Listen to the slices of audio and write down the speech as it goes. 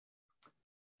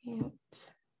You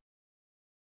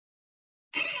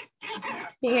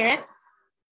hear it?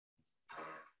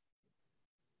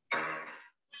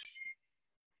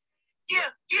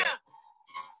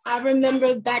 I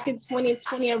remember back in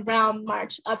 2020 around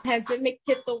March, a pandemic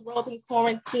hit the world and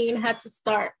quarantine had to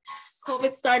start.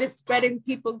 COVID started spreading,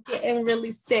 people getting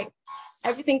really sick.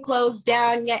 Everything closed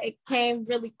down, yet it came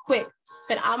really quick.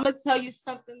 But I'm gonna tell you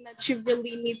something that you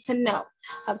really need to know.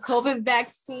 A COVID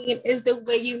vaccine is the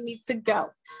way you need to go.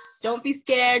 Don't be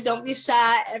scared, don't be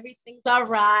shy, everything's all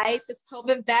right. This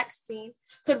COVID vaccine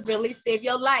could really save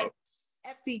your life.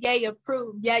 FDA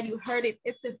approved, yeah, you heard it,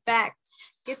 it's a fact.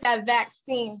 Get that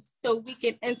vaccine so we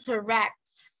can interact.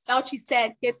 Fauci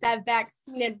said, get that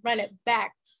vaccine and run it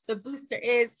back. The booster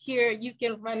is here, you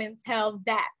can run and tell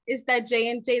that. It's that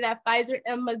J&J, that Pfizer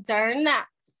and Moderna.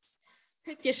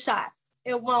 Pick your shot,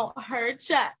 it won't hurt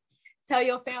ya. Tell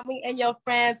your family and your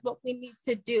friends what we need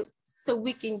to do so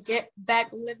we can get back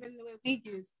living the way we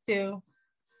used to.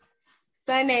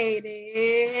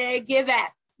 Sunny, give that.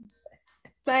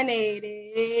 Sunny,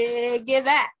 give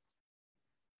that.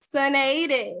 Sunny,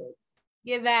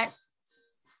 give back.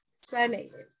 Sunny.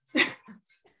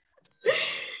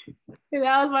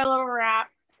 That was my little rap.